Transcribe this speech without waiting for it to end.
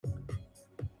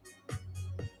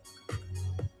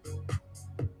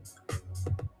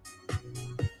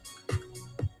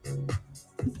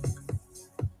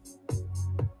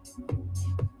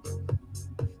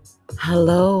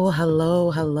Hello, hello,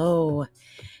 hello.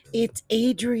 It's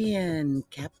Adrian,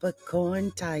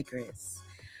 Capricorn Tigress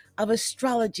of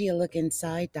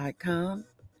astrologyalookinside.com.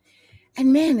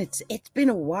 And man, it's been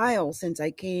a while since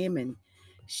I came and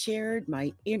shared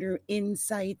my inner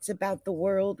insights about the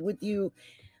world with you,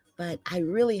 but I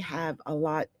really have a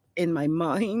lot in my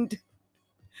mind.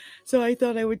 So I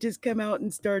thought I would just come out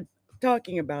and start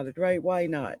talking about it, right? Why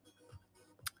not?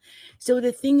 So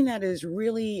the thing that is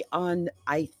really on,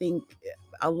 I think,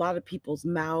 a lot of people's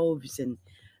mouths and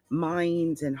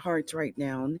minds and hearts right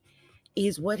now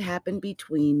is what happened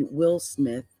between Will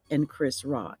Smith and Chris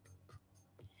Rock.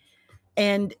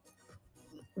 And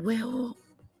well,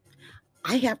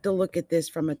 I have to look at this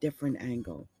from a different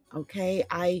angle. Okay?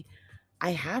 I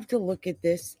have to look at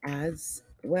this as,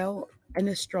 well, an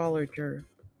astrologer.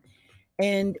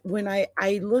 And when I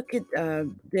look at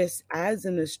this as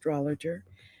an astrologer,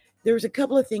 there's a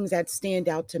couple of things that stand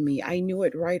out to me. I knew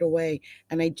it right away,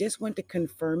 and I just went to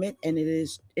confirm it, and it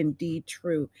is indeed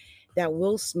true that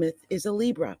Will Smith is a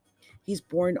Libra. He's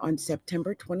born on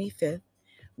September 25th,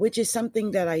 which is something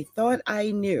that I thought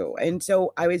I knew. And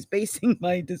so I was basing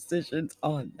my decisions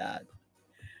on that.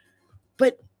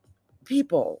 But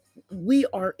people, we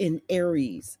are in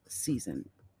Aries season.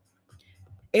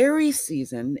 Aries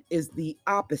season is the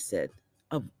opposite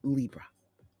of Libra.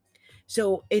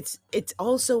 So it's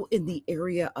also in the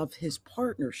area of his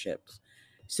partnerships.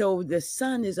 So the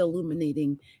sun is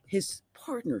illuminating his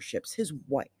partnerships, his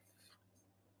wife.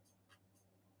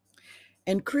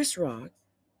 And Chris Rock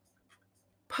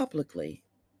publicly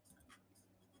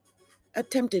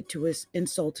attempted to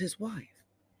insult his wife.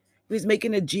 He was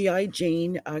making a G.I.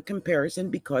 Jane comparison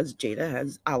because Jada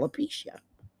has alopecia.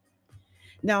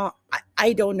 Now,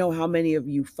 I don't know how many of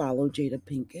you follow Jada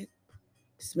Pinkett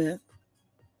Smith.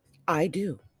 I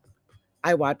do.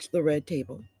 I watch The Red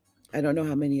Table. I don't know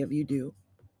how many of you do.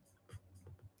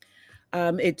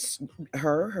 It's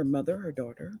her mother, her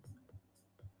daughter.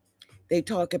 They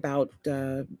talk about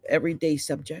everyday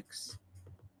subjects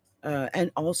and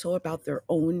also about their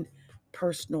own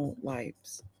personal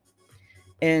lives.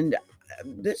 And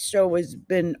this show has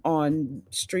been on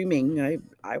streaming,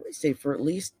 I would say, for at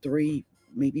least 3,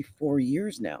 maybe 4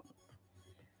 years now.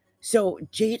 So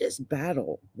Jada's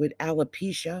battle with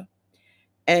alopecia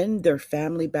and their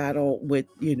family battle with,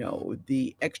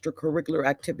 the extracurricular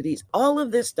activities, all of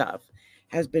this stuff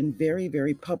has been very,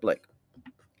 very public.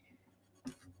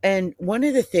 And one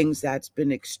of the things that's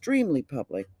been extremely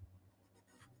public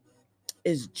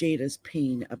is Jada's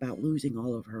pain about losing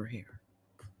all of her hair.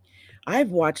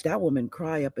 I've watched that woman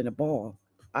cry up in a ball.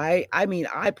 I mean,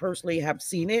 I personally have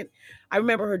seen it. I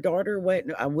remember her daughter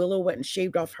Willow went and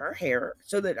shaved off her hair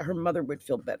so that her mother would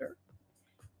feel better.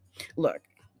 Look,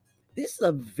 this is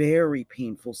a very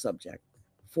painful subject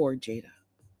for Jada.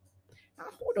 Now,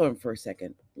 hold on for a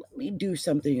second. Let me do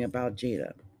something about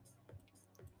Jada.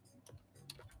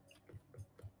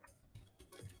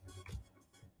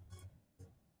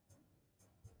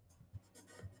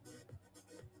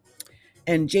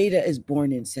 And Jada is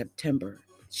born in September.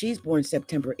 She's born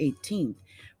September 18th,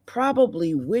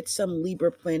 probably with some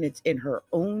Libra planets in her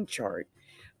own chart.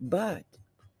 But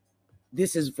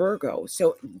this is Virgo.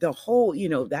 So the whole,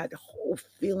 that whole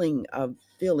feeling of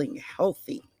feeling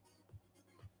healthy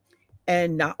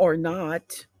and not or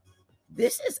not,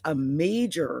 this is a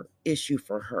major issue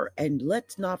for her. And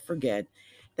let's not forget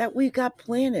that we've got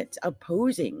planets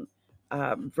opposing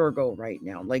Virgo right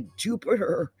now. Like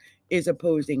Jupiter is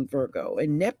opposing Virgo,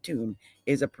 and Neptune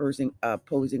is opposing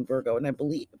Virgo, and I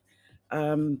believe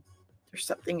um, there's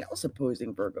something else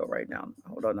opposing Virgo right now.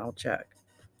 Hold on, I'll check.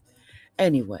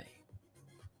 Anyway,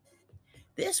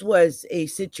 this was a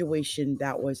situation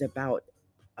that was about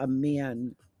a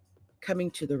man coming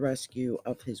to the rescue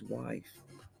of his wife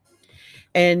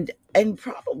and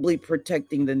probably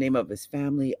protecting the name of his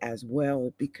family as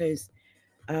well, because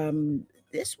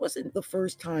this wasn't the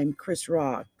first time Chris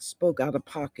Rock spoke out of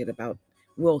pocket about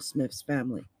Will Smith's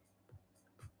family.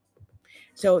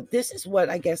 So this is what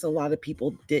I guess a lot of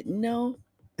people didn't know,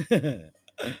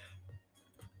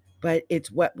 but it's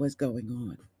what was going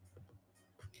on.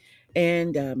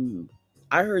 And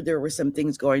I heard there were some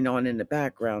things going on in the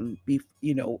background,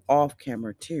 off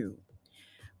camera too.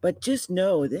 But just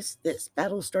know this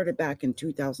battle started back in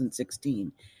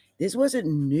 2016. This wasn't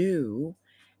new,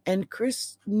 and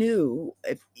Chris knew.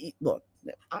 Look,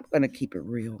 I'm going to keep it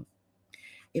real.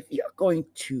 If you're going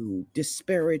to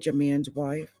disparage a man's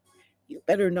wife, you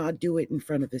better not do it in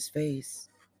front of his face.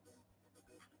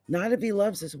 Not if he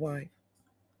loves his wife.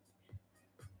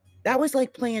 That was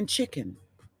like playing chicken,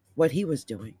 what he was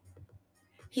doing.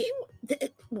 He,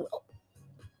 well,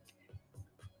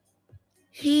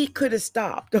 He could have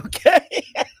stopped, okay?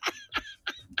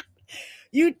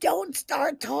 You don't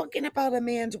start talking about a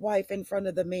man's wife in front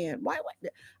of the man. Why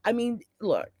would I mean,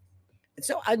 look.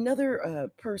 So another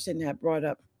person had brought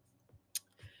up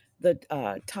the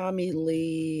Tommy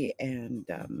Lee and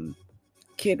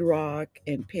Kid Rock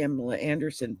and Pamela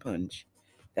Anderson punch.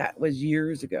 That was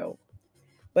years ago.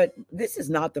 But this is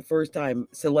not the first time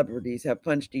celebrities have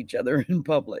punched each other in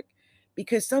public,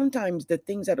 because sometimes the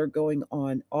things that are going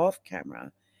on off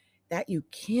camera that you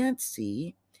can't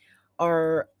see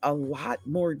are a lot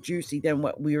more juicy than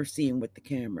what we are seeing with the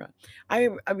camera. I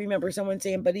remember someone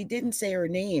saying, but he didn't say her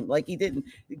name. Like, he didn't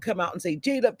come out and say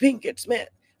Jada Pinkett Smith.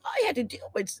 All he had to do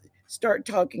was start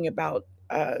talking about,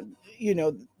 you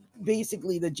know,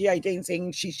 basically the G.I. Jane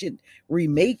saying she should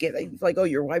remake it. It's like, oh,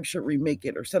 your wife should remake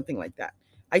it or something like that.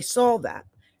 I saw that.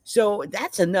 So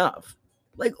that's enough.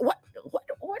 Like, what are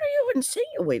you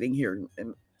insinuating here?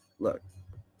 And look,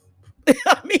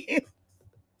 I mean,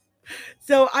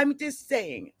 so I'm just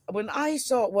saying, when I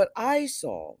saw what I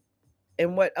saw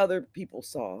and what other people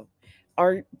saw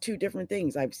are two different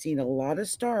things. I've seen a lot of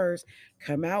stars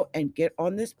come out and get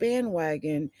on this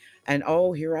bandwagon, and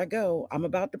oh, here I go. I'm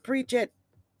about to preach it.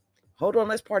 Hold on,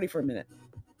 let's party for a minute.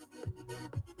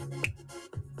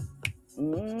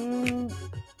 Mm,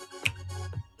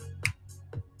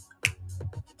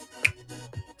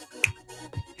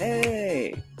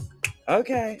 hey,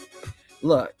 okay.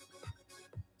 Look,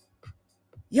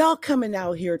 y'all coming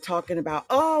out here talking about,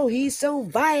 oh, he's so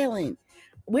violent.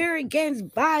 We're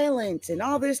against violence and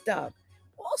all this stuff.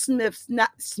 Will Smith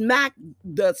smacked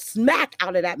the smack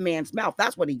out of that man's mouth.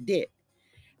 That's what he did.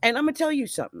 And I'm gonna tell you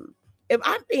something. If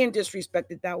I'm being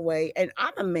disrespected that way, and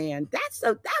I'm a man,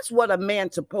 that's what a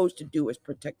man's supposed to do, is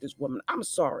protect his woman. I'm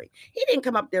sorry. He didn't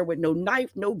come up there with no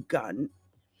knife, no gun.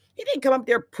 He didn't come up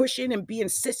there pushing and being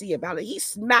sissy about it. He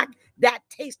smacked that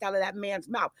taste out of that man's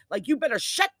mouth. Like, you better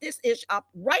shut this ish up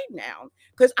right now,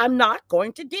 because I'm not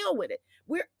going to deal with it.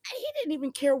 He didn't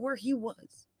even care where he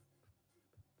was.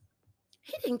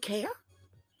 He didn't care.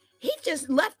 He just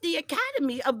left the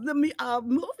Academy of the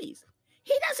movies.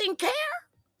 He doesn't care.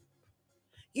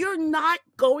 You're not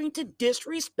going to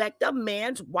disrespect a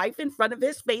man's wife in front of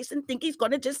his face and think he's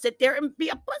going to just sit there and be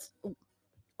a pussy.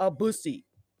 A bussy.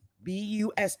 Bussy.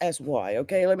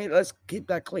 Okay, let's keep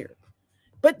that clear.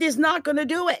 But he's not going to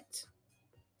do it.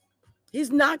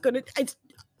 He's not going to.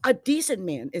 A decent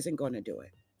man isn't going to do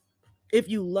it. If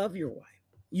you love your wife,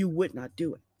 you would not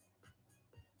do it.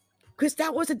 Because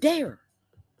that was a dare.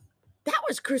 That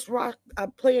was Chris Rock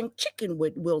playing chicken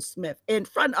with Will Smith in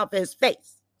front of his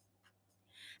face.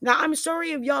 Now, I'm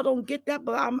sorry if y'all don't get that,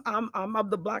 but I'm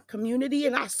of the Black community,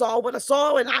 and I saw what I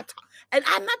saw, and I'm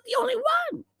not the only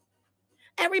one.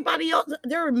 Everybody else,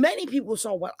 there are many people who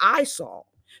saw what I saw.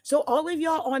 So all of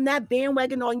y'all on that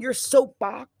bandwagon, on your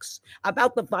soapbox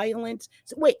about the violence.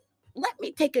 So wait, let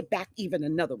me take it back even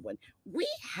another one. We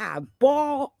have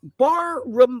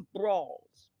barroom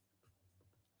brawls.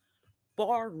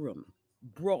 Barroom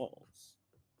brawls.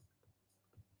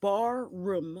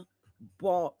 Barroom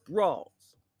brawls.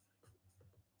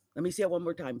 Let me say it one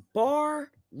more time.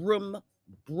 Barroom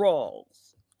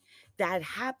brawls that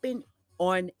happen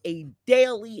on a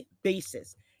daily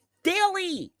basis.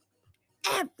 Daily.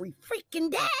 Every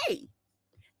freaking day.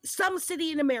 Some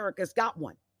city in America's got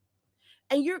one.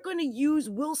 And you're going to use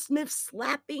Will Smith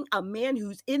slapping a man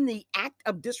who's in the act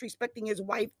of disrespecting his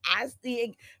wife as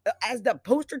the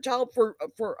poster child for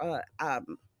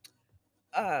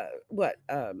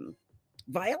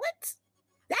violence?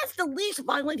 That's the least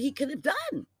violent he could have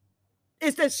done,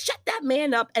 is to shut that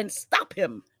man up and stop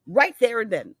him right there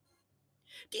and then.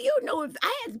 Do you know, if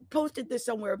I had posted this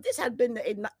somewhere, if this had been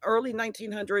the early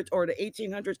 1900s or the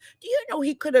 1800s, do you know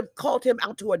he could have called him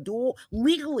out to a duel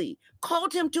legally,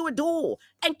 called him to a duel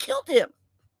and killed him,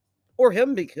 or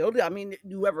him be killed? I mean,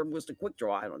 whoever was the quick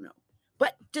draw, I don't know.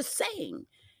 But just saying,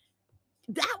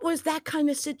 that was that kind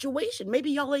of situation.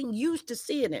 Maybe y'all ain't used to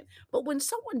seeing it, but when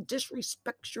someone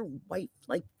disrespects your wife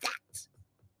like that,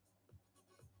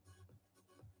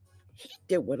 he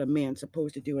did what a man's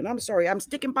supposed to do. And I'm sorry, I'm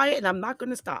sticking by it, and I'm not going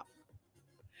to stop.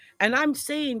 And I'm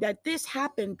saying that this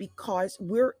happened because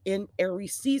we're in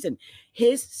Aries season.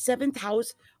 His seventh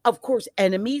house, of course,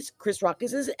 enemies. Chris Rock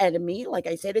is his enemy. Like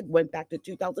I said, it went back to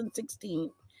 2016.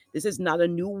 This is not a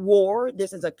new war.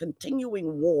 This is a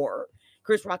continuing war.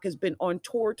 Chris Rock has been on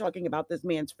tour talking about this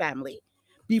man's family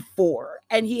before,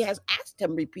 and he has asked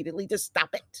him repeatedly to stop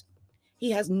it.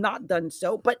 He has not done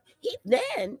so, but he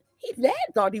then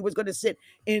thought he was going to sit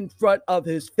in front of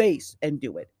his face and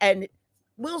do it. And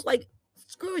Will's like,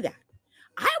 screw that.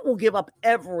 I will give up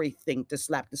everything to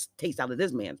slap the taste out of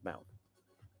this man's mouth.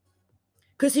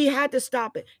 because he had to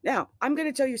stop it. Now, I'm going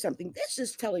to tell you something. This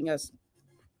is telling us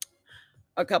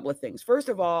a couple of things. First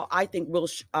of all, I think Will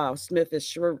Smith is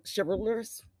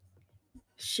chivalrous,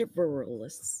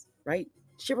 right?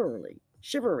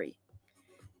 Chivalry.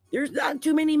 There's not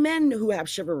too many men who have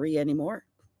chivalry anymore.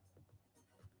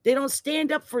 They don't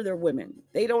stand up for their women.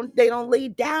 They don't lay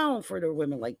down for their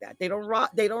women like that. They don't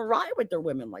ride with their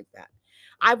women like that.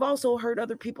 I've also heard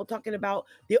other people talking about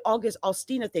the August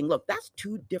Alsina thing. Look, that's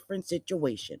two different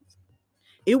situations.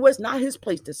 It was not his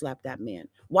place to slap that man.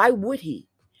 Why would he?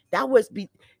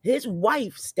 His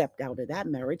wife stepped out of that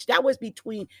marriage. That was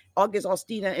between August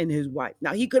Alsina and his wife.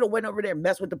 Now he could have went over there and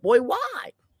messed with the boy.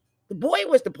 Why? The boy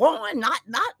was the pawn, not.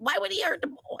 Why would he hurt the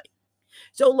boy?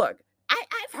 So look,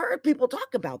 I've heard people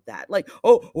talk about that, like,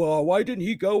 oh, well, why didn't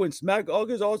he go and smack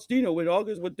August Alsina when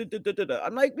August was?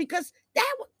 I'm like, because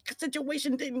that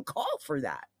situation didn't call for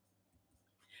that.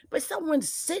 But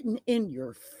someone's sitting in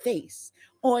your face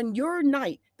on your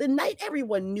night, the night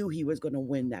everyone knew he was going to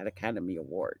win that Academy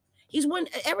Award. He's won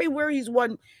everywhere he's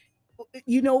won,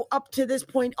 up to this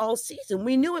point all season.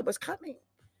 We knew it was coming.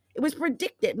 It was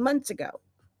predicted months ago.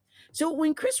 So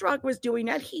when Chris Rock was doing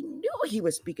that, he knew he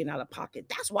was speaking out of pocket.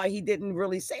 That's why he didn't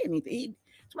really say anything.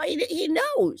 That's why he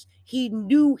knows. He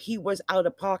knew he was out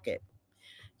of pocket.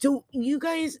 So you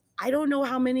guys, I don't know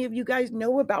how many of you guys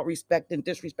know about respect and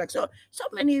disrespect. So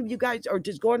many of you guys are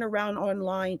just going around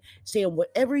online saying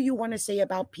whatever you want to say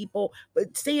about people,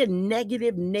 but saying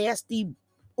negative, nasty,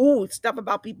 stuff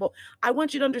about people. I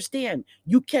want you to understand,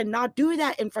 you cannot do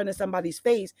that in front of somebody's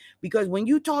face, because when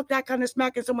you talk that kind of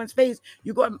smack in someone's face,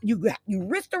 you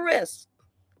risk the risk.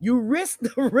 You risk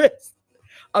the risk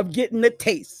of getting the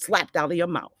taste slapped out of your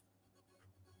mouth.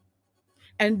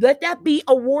 And let that be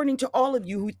a warning to all of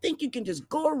you who think you can just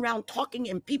go around talking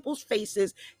in people's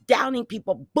faces, downing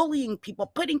people, bullying people,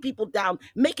 putting people down,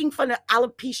 making fun of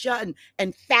alopecia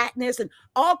and fatness and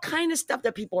all kind of stuff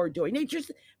that people are doing.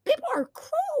 People are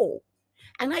cruel.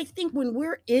 And I think when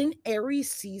we're in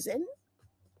Aries season,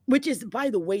 which is, by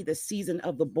the way, the season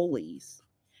of the bullies,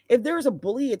 if there's a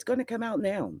bully, it's going to come out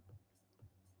now.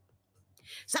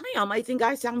 Some of y'all might think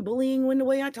I sound bullying when the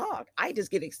way I talk. I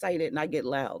just get excited and I get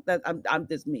loud. I'm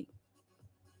just me.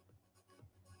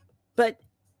 But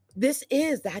this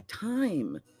is that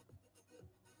time.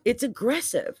 It's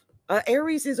aggressive.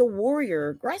 Aries is a warrior,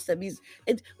 aggressive.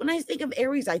 When I think of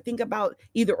Aries, I think about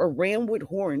either a ram with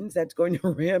horns that's going to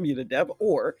ram you to death,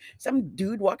 or some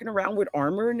dude walking around with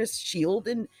armor and a shield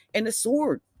and a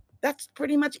sword. That's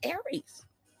pretty much Aries.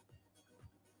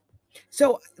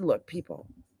 So look, people,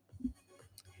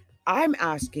 I'm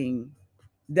asking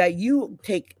that you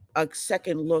take a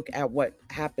second look at what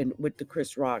happened with the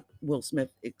Chris Rock, Will Smith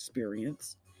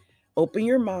experience. Open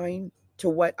your mind to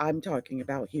what I'm talking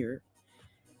about here.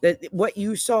 That what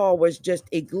you saw was just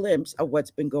a glimpse of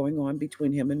what's been going on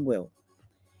between him and Will.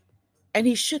 And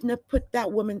he shouldn't have put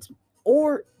that woman's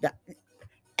or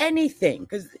anything,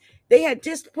 because they had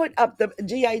just put up the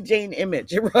G.I. Jane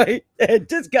image, right? They had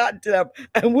just gotten to them,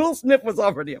 and Will Smith was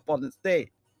already up on the stage.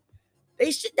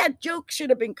 That joke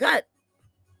should have been cut.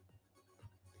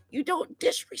 You don't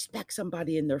disrespect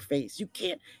somebody in their face.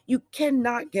 You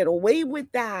cannot get away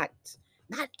with that.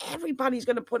 Not everybody's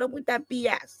going to put up with that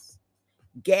BS.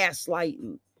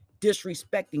 Gaslighting,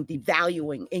 disrespecting,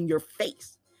 devaluing in your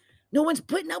face. No one's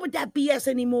putting up with that BS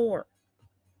anymore.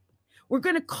 We're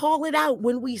going to call it out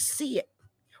when we see it.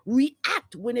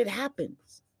 React when it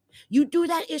happens. You do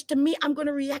that ish to me, I'm going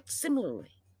to react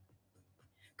similarly.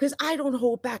 Because I don't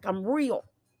hold back. I'm real.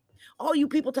 All you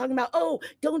people talking about, oh,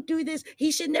 don't do this.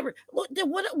 He should never.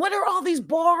 What are all these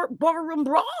barroom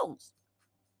brawls?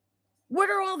 What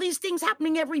are all these things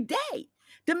happening every day?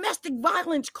 Domestic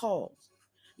violence calls.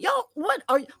 Yo, what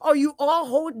are you all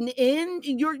holding in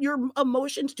your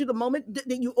emotions to the moment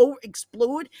that you over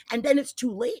explode, and then it's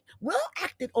too late? Will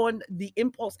acted on the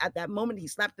impulse at that moment. He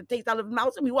slapped the taste out of his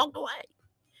mouth and he walked away.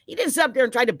 He didn't sit up there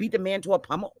and try to beat the man to a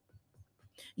pummel.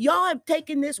 Y'all have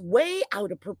taken this way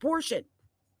out of proportion.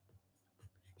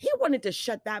 He wanted to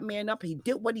shut that man up. He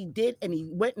did what he did, and he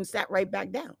went and sat right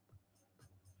back down.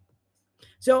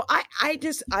 So I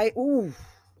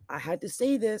had to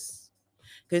say this,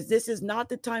 because this is not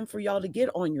the time for y'all to get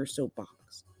on your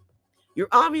soapbox. You're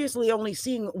obviously only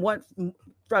seeing one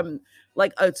from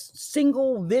like a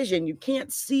single vision. You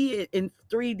can't see it in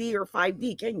 3D or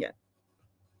 5D, can you?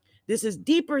 This is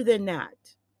deeper than that.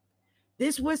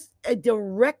 This was a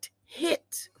direct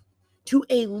hit to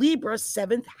a Libra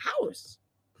 7th house.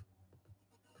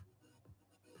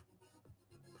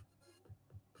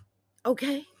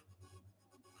 Okay?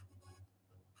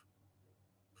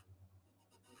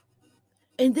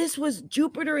 And this was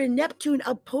Jupiter and Neptune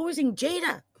opposing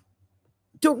Jada.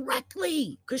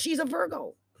 directly because she's a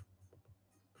Virgo.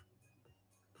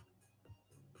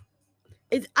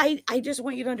 I just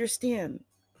want you to understand.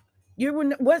 You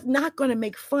was not going to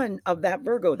make fun of that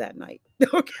Virgo that night.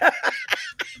 Okay.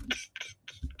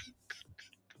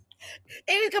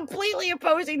 It is completely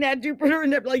opposing that Jupiter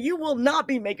and Neptune. Like, you will not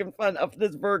be making fun of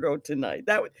this Virgo tonight.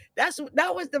 That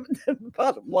was the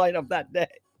bottom line of that day.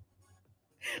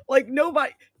 Like,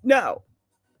 nobody, no.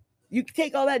 You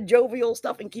take all that jovial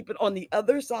stuff and keep it on the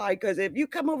other side, because if you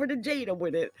come over to Jada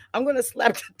with it, I'm going to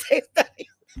slap the taste out of you.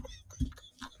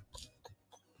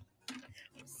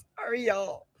 Sorry,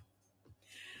 y'all.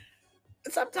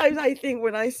 Sometimes I think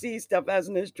when I see stuff as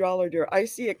an astrologer, I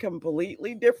see it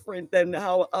completely different than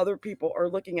how other people are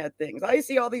looking at things. I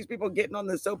see all these people getting on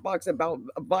the soapbox about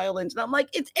violence, and I'm like,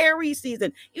 it's Aries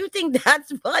season. You think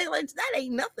that's violence? That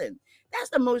ain't nothing. That's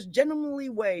the most gentlemanly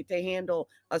way to handle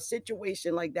a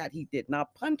situation like that. He did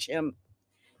not punch him.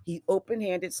 He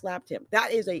open-handed slapped him.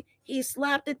 He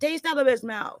slapped the taste out of his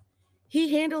mouth.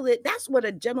 He handled it. That's what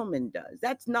a gentleman does.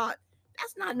 That's not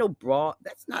no brawl.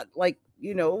 That's not like,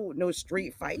 no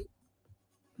street fight.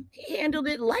 He handled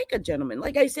it like a gentleman.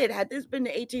 Like I said, had this been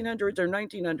the 1800s or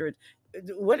 1900s,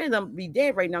 one of them be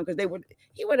dead right now, because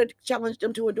he would have challenged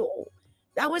him to a duel.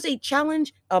 That was a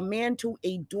challenge, a man to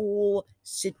a duel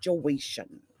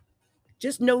situation.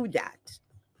 Just know that.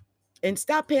 And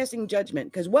stop passing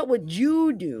judgment, because what would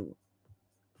you do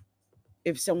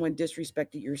if someone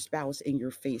disrespected your spouse in your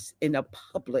face in a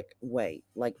public way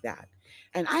like that?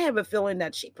 And I have a feeling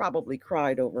that she probably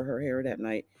cried over her hair that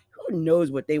night. Who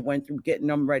knows what they went through getting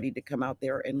them ready to come out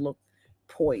there and look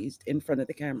poised in front of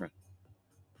the camera.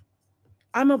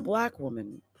 I'm a Black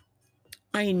woman.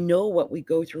 I know what we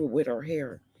go through with our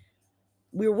hair.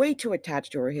 We're way too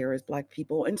attached to our hair as Black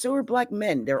people, and so are Black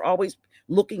men. They're always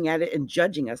looking at it and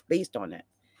judging us based on it.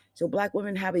 So Black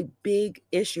women have a big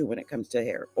issue when it comes to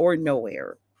hair, or no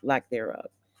hair, lack thereof.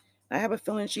 I have a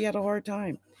feeling she had a hard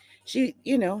time. She,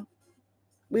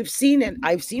 we've seen it.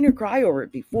 I've seen her cry over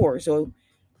it before. So,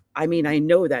 I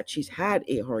know that she's had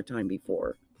a hard time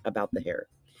before about the hair.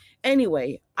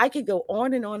 Anyway, I could go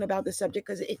on and on about the subject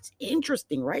because it's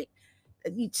interesting, right?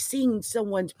 Seeing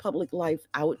someone's public life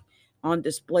out on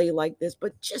display like this,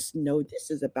 but just know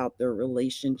this is about their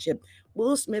relationship.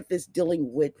 Will Smith is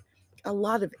dealing with a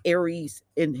lot of Aries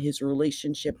in his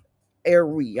relationship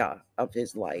area of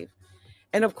his life.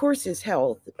 And of course, his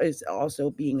health is also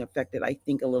being affected, I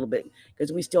think, a little bit,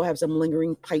 because we still have some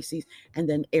lingering Pisces, and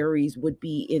then Aries would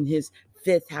be in his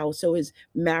fifth house. So his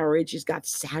marriage has got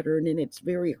Saturn, and it's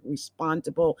very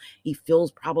responsible. He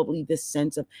feels probably this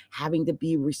sense of having to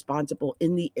be responsible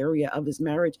in the area of his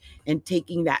marriage and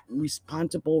taking that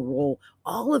responsible role.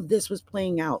 All of this was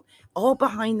playing out, all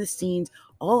behind the scenes,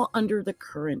 all under the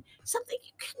current, something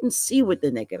you couldn't see with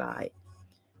the naked eye.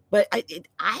 But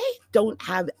I don't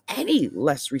have any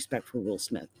less respect for Will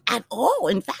Smith at all.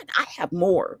 In fact, I have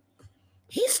more.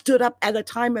 He stood up at a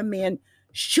time a man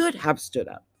should have stood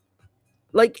up.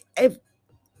 Like, if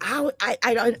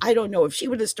I don't know if she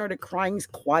would have started crying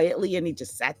quietly and he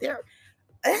just sat there.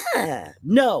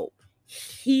 No,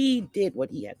 he did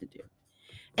what he had to do,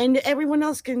 and everyone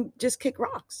else can just kick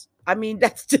rocks.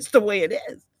 That's just the way it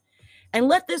is. And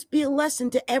let this be a lesson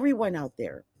to everyone out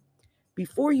there.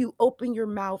 Before you open your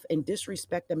mouth and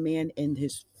disrespect a man in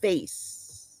his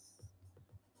face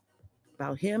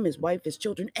about him, his wife, his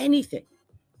children, anything,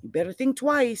 you better think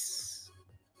twice.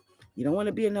 You don't want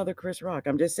to be another Chris Rock.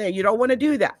 I'm just saying, you don't want to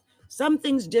do that. Some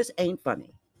things just ain't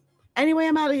funny. Anyway,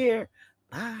 I'm out of here.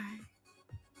 Bye.